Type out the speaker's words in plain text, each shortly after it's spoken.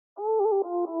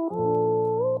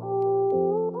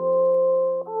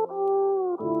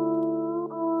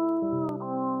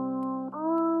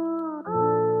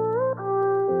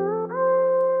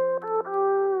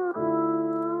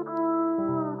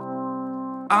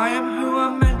I am who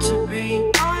I'm meant to be.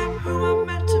 I am who I'm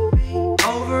meant to be.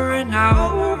 Over and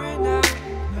out, over and out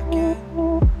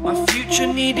again. My future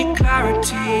needed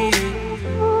clarity,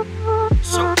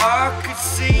 so I could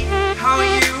see how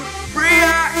you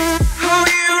react, how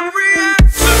you'd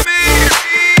react to me.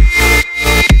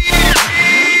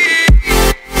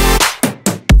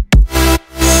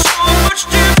 So much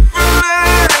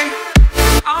differently,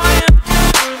 I am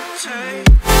different.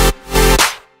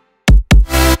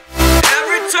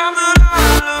 Every time that I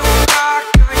look back,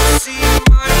 I see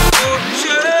my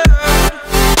fortune.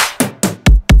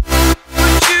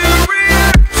 Would you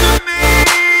react to me?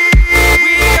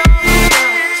 We are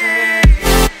reacting.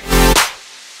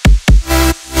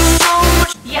 So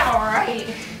much. Yeah, alright.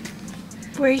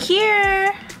 We're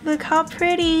here. Look how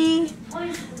pretty.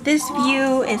 This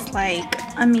view is like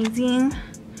amazing.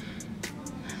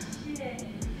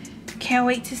 Can't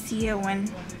wait to see it when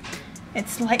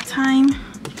it's nighttime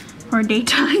or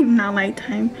daytime, not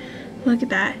nighttime. Look at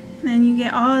that. And then you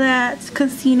get all that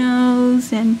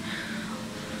casinos and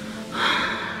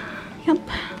yep.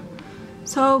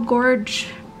 So gorge.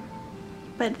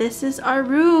 But this is our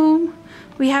room.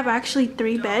 We have actually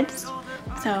 3 beds,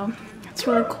 so it's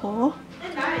really cool.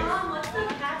 Hey guys, what's the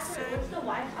password? What's the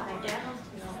Wi-Fi? Dad wants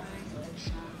to know.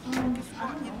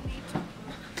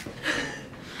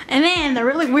 And then the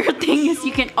really weird thing is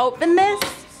you can open this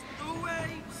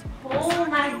Oh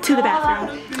my god. to the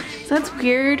bathroom. So that's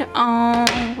weird.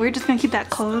 We're just gonna keep that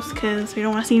closed because we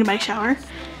don't want to see anybody shower.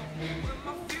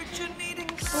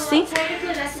 See?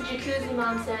 Technically that's the jacuzzi,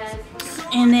 Mom says.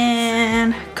 And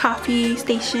then coffee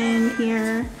station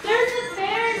here. There's a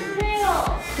Ferris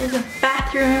wheel. There's a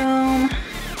bathroom.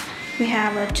 We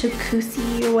have a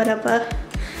jacuzzi or whatever.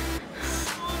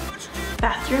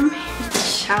 Bathroom. The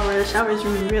shower. The shower is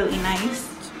really nice.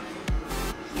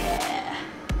 Yeah.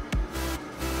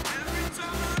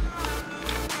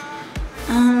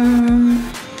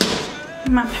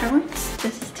 My parents.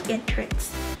 This is the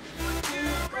entrance.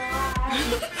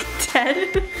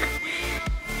 Dead.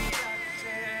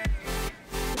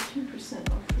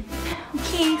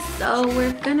 Okay, so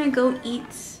we're gonna go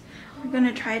eat. We're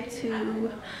gonna try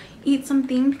to eat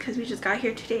something because we just got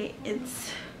here today.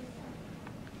 It's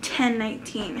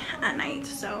 10:19 at night,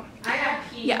 so I got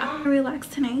pee. yeah, relax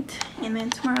tonight, and then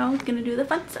tomorrow we're gonna do the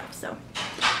fun stuff. So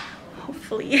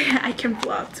hopefully I can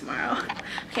vlog tomorrow.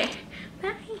 Okay,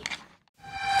 bye.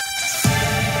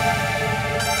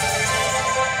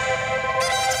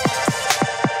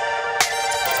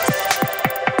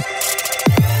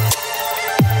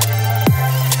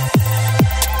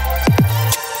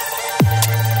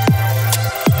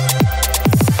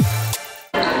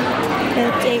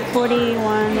 It's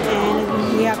 8:41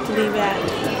 and we have to leave at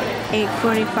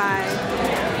 8:45.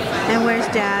 And where's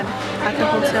Dad? At the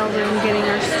hotel room getting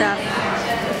our stuff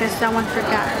because someone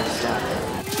forgot our stuff.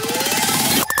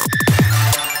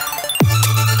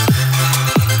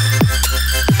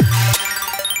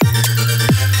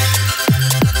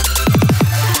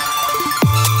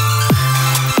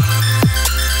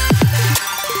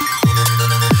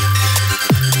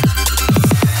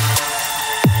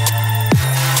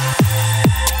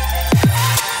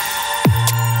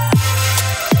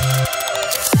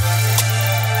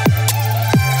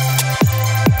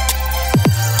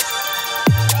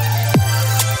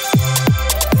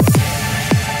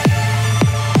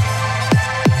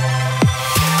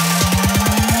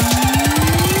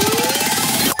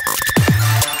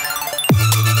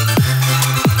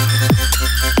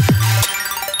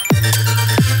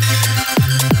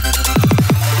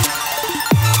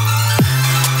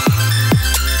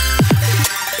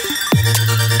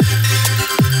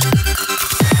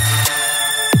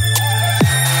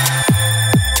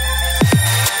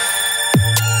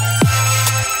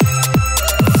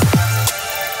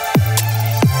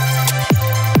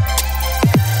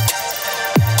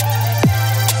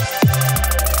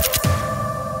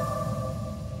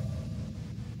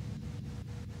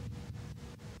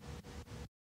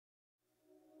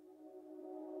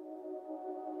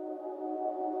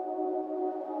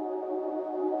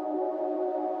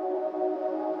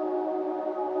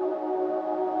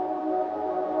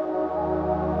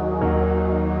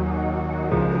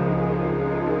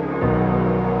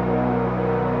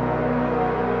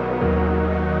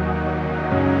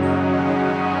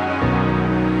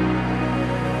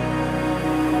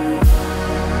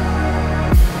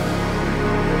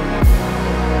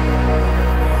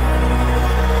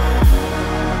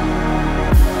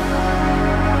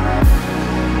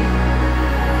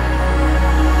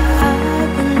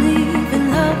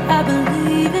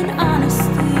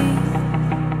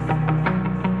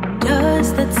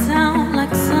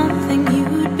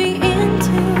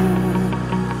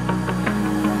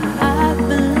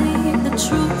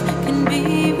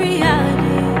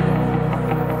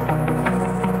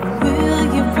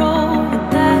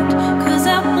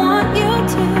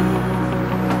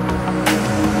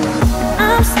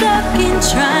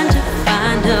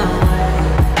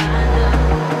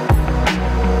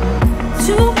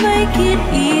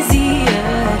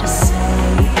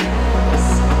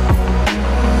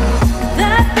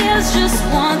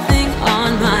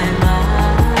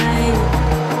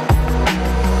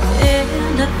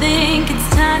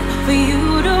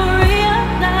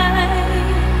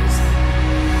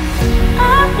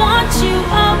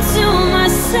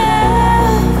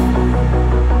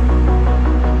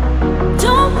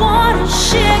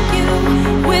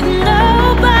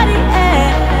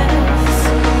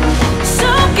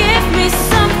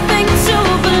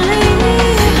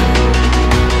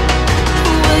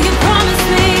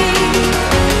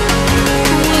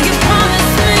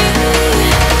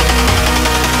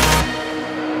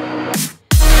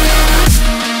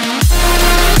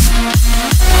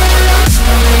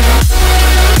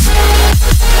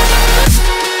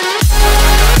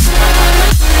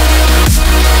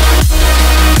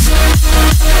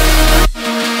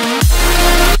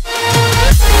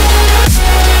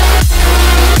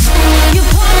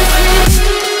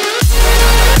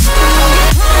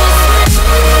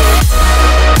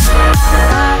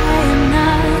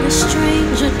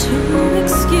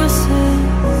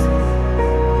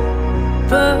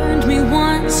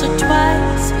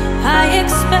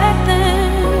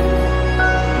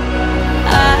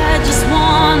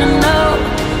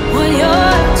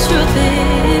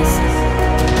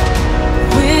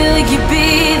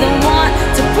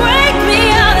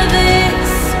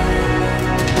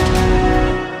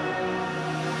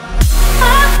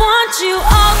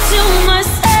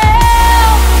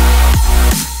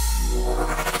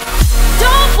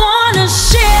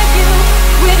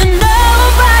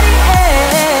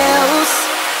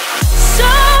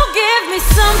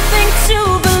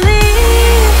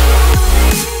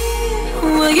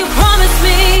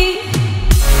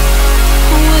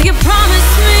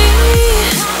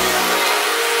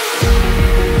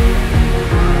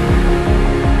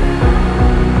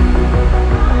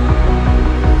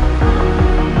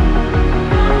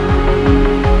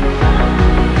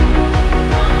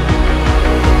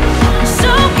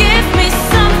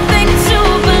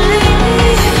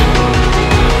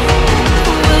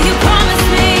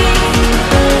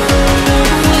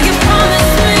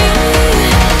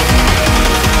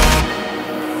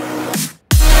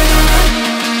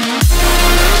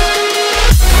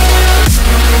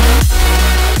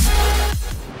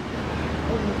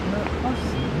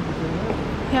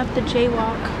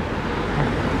 jaywalk.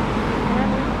 What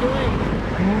are we doing?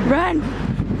 Run!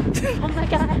 Oh my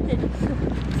god!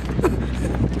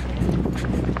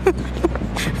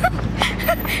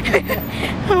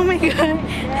 Oh my god!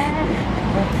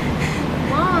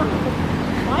 Mom,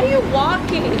 why are you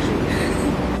walking?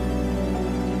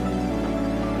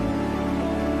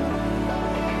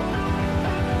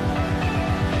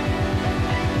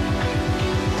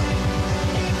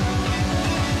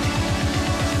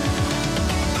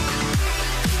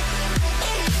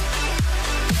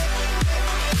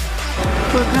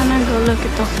 We're gonna go look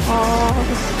at the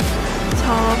falls. It's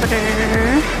over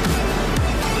there.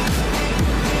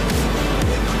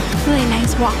 Really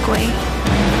nice walkway.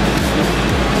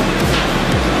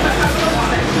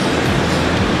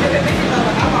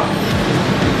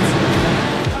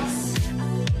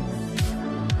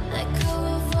 Let go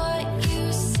of what you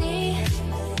see.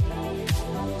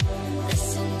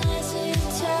 Listen as it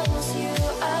tells you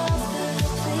of the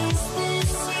place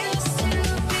this used to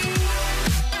be.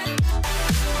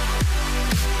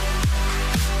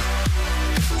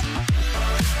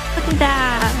 Look at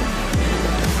that.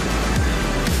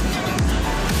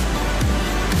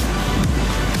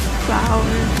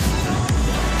 Flowers.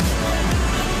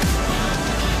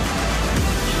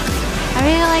 I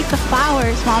really like the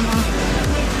flowers, Mama.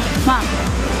 Mom,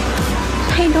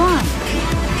 how you doing?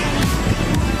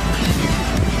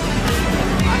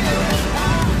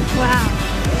 Wow.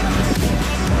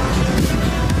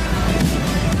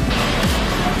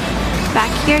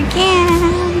 Back here again.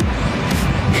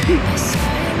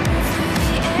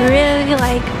 Really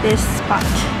like this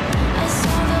spot.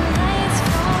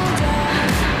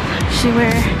 Actually,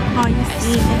 where all you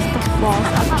see is the falls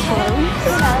up close.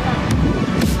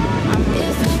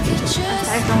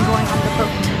 Aside from going on the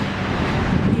boat,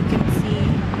 you can see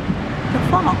the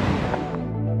fall.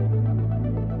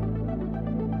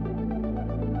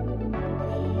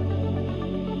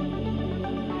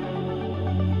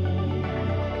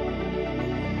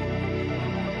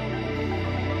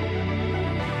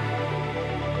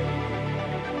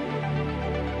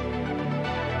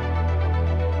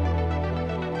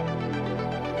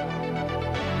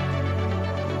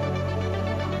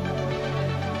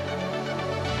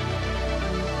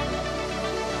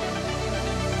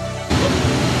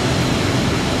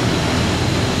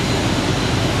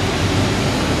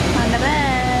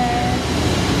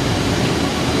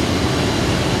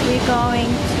 Going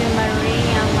to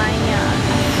Marineland.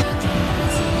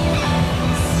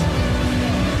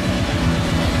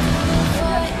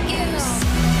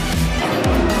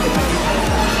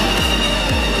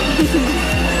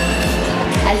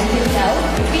 As you can tell,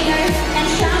 Venus and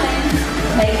Shaman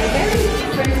play very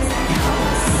different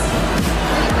styles.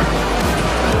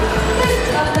 There's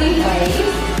lovely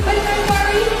waves, but don't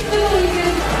worry, the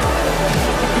movement.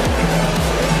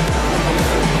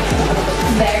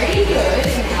 Very good.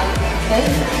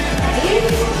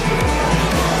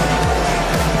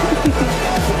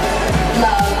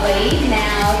 Lovely.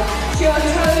 Now, your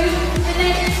toes and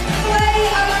then sway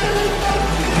up to the front.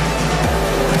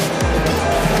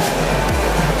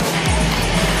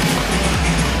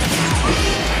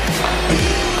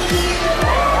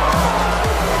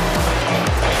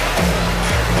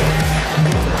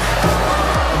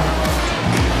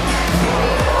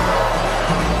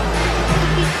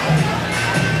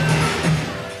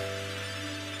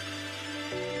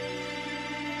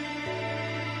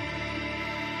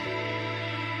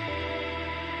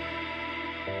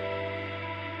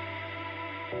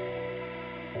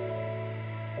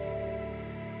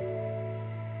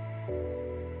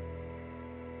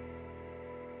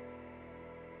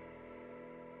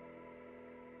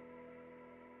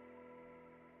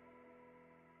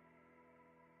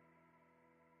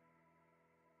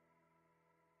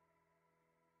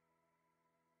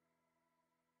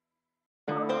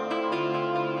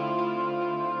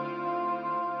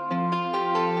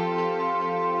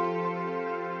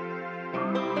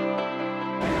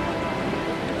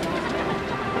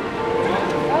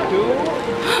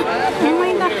 Oh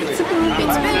my god, it's a movie.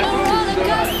 It's been a roller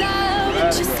coaster,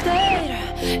 but you stayed.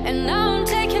 And now I'm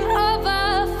taking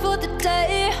over for the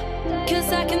day.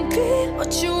 Cause I can be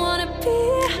what you wanna be.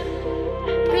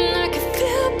 And I can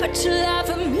feel but you laugh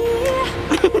at me.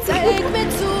 Take me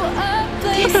to a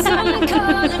place I'm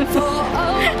calling for.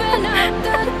 Open up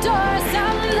the doors,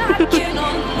 I'm knocking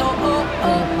on the door.